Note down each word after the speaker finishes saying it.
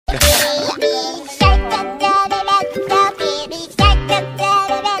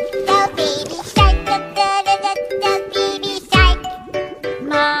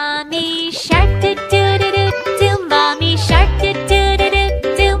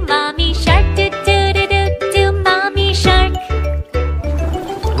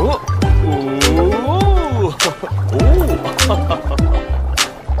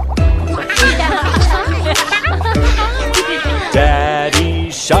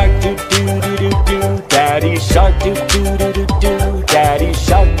do do do do do. Daddy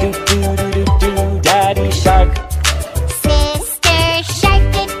shark, do do do do do. Daddy shark. Sister shark,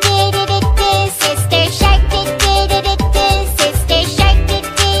 do do do do do. Sister shark, do do do do do. Sister shark, do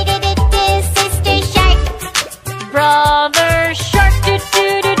do do do do. Sister shark. Brother shark, do do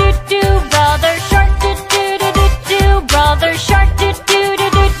do do do. Brother shark, do do do do do. Brother shark, do do do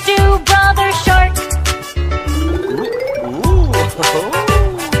do do. Brother shark.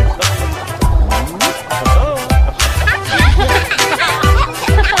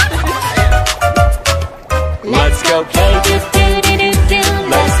 Let's go play, do do do do do.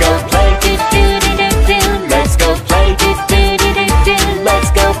 Let's go play, do do do do do. Let's go play, do do do do do. Let's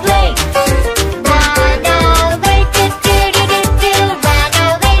go play. Run away, do do do do do. Run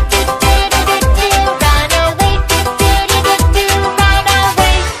away, do do do do do. Run away, do do do do do. Run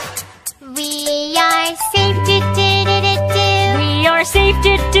away. We are safe, do do do do do. We are safe,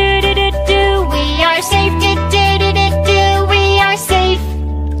 do do do do do. We are safe, do do do do do. We are safe.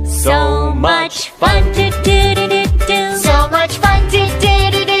 So much fun, do do do do do. So much fun, do do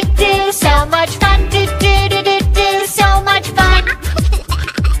do do do. So much fun, do do do do do. So much fun.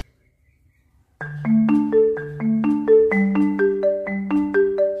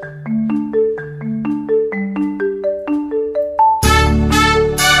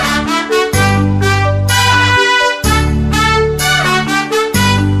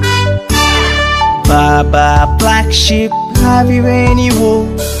 Baba black sheep, have you any wool?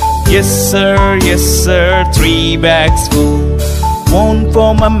 Yes sir, 3 bags full. One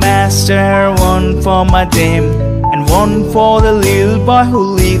for my master, one for my dame, and one for the little boy who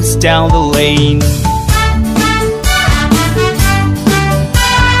lives down the lane.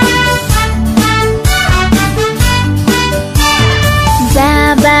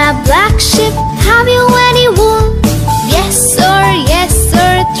 Baba black sheep, have you any wool? Yes sir,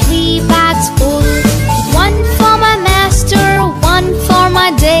 3 bags full. One for my master, one for my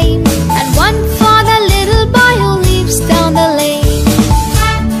dame, and one for the little boy who lives down the lane.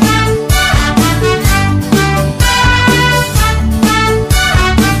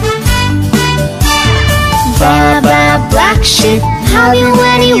 Baba black sheep, have you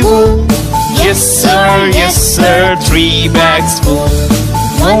any wool? Yes sir, 3 bags full.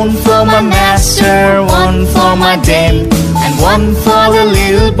 One for my master, one for my dame, and one for the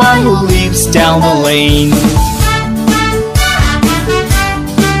little boy who lives down the lane.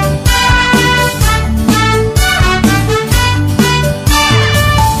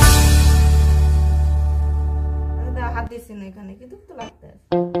 হাত দিচ্ছি না এখানে কি দুঃখ লাগতে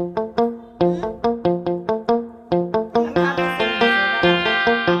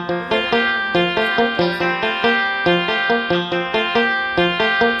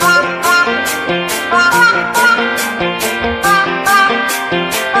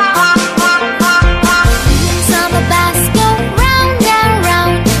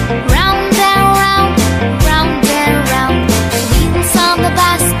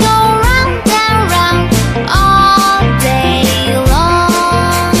all day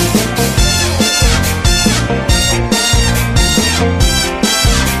long.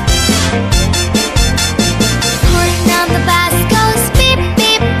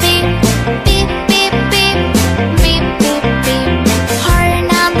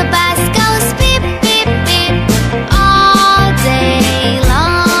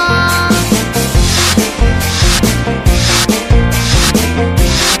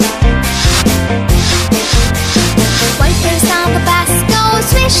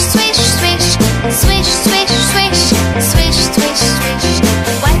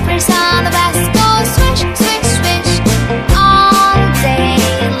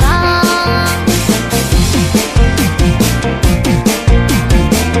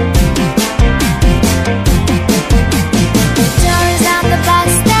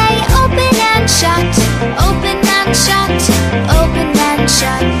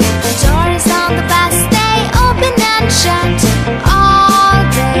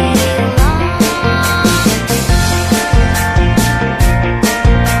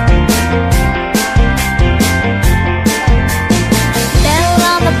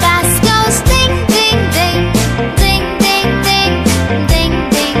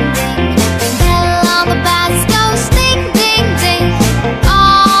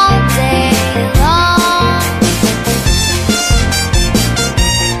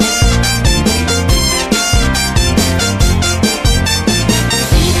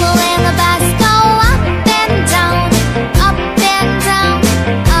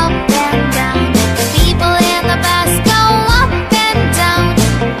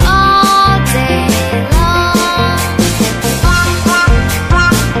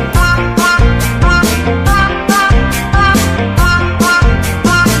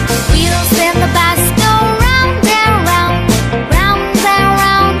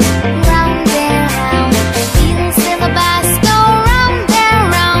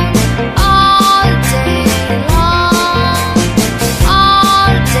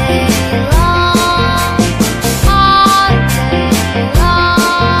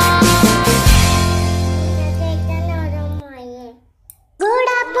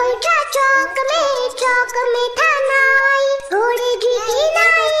 पूछा चौक में था नाई, घोड़े की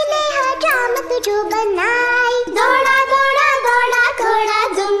नाई ने हजामत जो बनाई। दौड़ा दौड़ा दौड़ा घोड़ा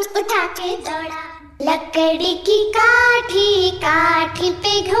दुम उठा के दौड़ा, लकड़ी की काठी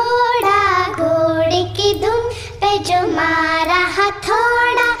पे घोड़ा, घोड़े की दुम पे जो मारा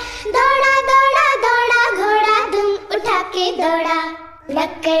हथौड़ा। दौड़ा दौड़ा दौड़ा घोड़ा दुम उठा के दौड़ा,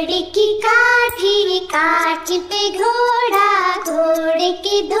 लकड़ी की काठी पे घोड़ा, घोड़े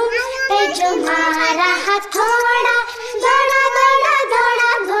की दुम पे जो मारा हथौड़ा। दौड़ा दौड़ा दौड़ा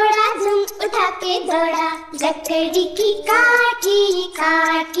घोड़ा दुम उठा के दौड़ा, लकड़ी की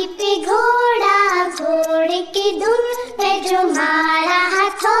काठी पे घोड़ा, घोड़े की दुम पे जो मारा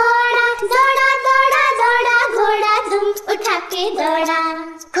हथौड़ा। दौड़ा दौड़ा दौड़ा घोड़ा दुम उठा के दौड़ा।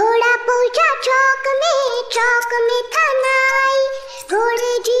 घोड़ा पहुंचा चौक में था नाई,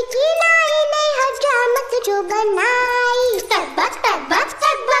 घोड़े जी की नाई ने हजामत जो बनाई। तकबक तकबक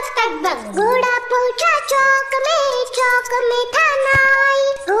तकबक तकबक, घोड़ा पहुंचा चौक में था नाई,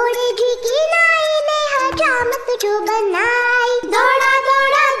 घोड़े जी की नाई ने हजामत जो बनाई। दौड़ा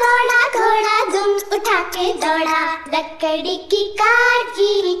दौड़ा दौड़ा घोड़ा दुम उठा के दौड़ा, लकड़ी की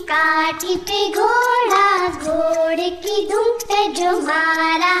काठी पे घोड़ा, घोड़े की दुम पे जो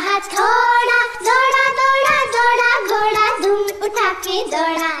मारा हथौड़ा। दौड़ा दौड़ा दौड़ा घोड़ा दुम उठा के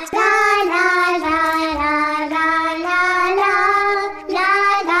दौड़ा। ला ला ला ला ला ला ला ला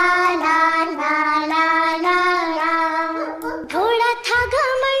ला ला ला ला ला। घोड़ा था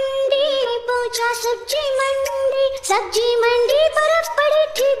घमंडी, पहुंचा सब्जी मंडी, बर्फ पड़ी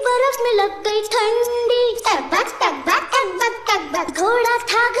थी, बर्फ में लग गई ठंडी। तकबक तकबक तकबक तकबक, घोड़ा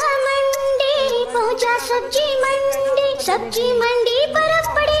था घमंडी, पहुंचा सब्जी मंडी, बर्फ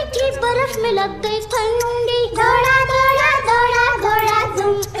पड़ी थी, बर्फ में लग गई ठंडी। दौड़ा दौड़ा दौड़ा घोड़ा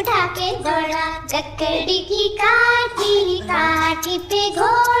दुम उठा के दौड़ा, लकड़ी की काठी पे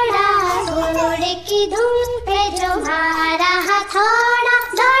घोड़ा, घोड़े की दुम पे जो मारा हथौड़ा।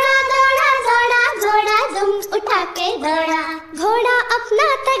 दौड़ा दौड़ा दौड़ा घोड़ा दुम उठा के दौड़ा। घोड़ा अपना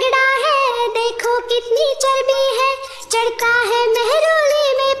तगड़ा है, देखो कितनी चर्बी है, चढ़ता है मेहरोली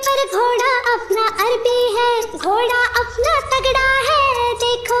में पर घोड़ा अपना अरबी है। घोड़ा अपना तगड़ा है,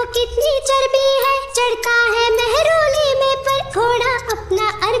 देखो कितनी चर्बी है, चढ़ता है मेहरोली में पर घोड़ा अपना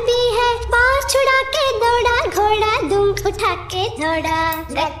अरबी है। पाँव छुड़ा के दौड़ा घोड़ा दुम उठा के दौड़ा,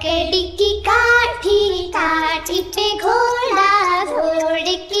 लकड़ी की काठी पे घोड़ा,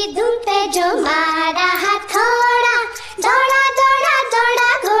 घोड़े की दुम पे जो मारा हथौड़ा। दौड़ा दौड़ा दौड़ा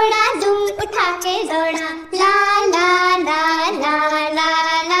घोड़ा दुम उठा के दौड़ा। ला ला ला ला ला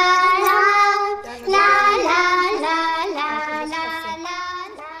ला ला ला ला ला ला ला ला।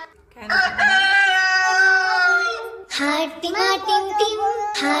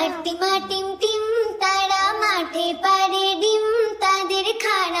 हाटिमा टिम टिम तारा माठे पारे डिम, तादेर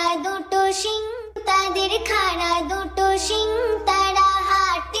खाना दुटो शिং, तादेर खाना दुटो शिं। तारा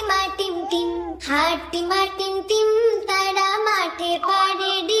हाटिमा टिम टिम तारा माठे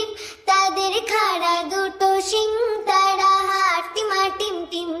पारे डिम, तादेर खाना दुटो शिं। तारा हाटिमा टिम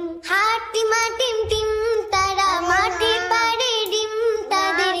टिम तारा माठे पारे डिम,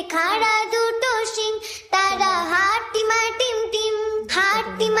 तादेर खाना दुटो शिं। तारा हाटिमा टिम टिम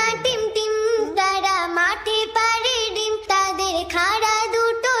तारा माठे पारे डिम, तादेर खाना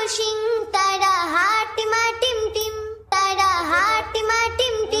दुटो शिं। तारा हाटिमा टिम टिम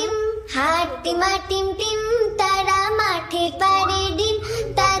तारा माठे पारे डिम,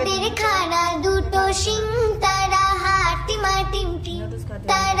 तादेर खाना दुटो शिं। तारा हाटिमा टिम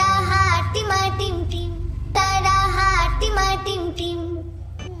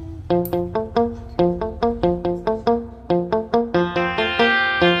टिम।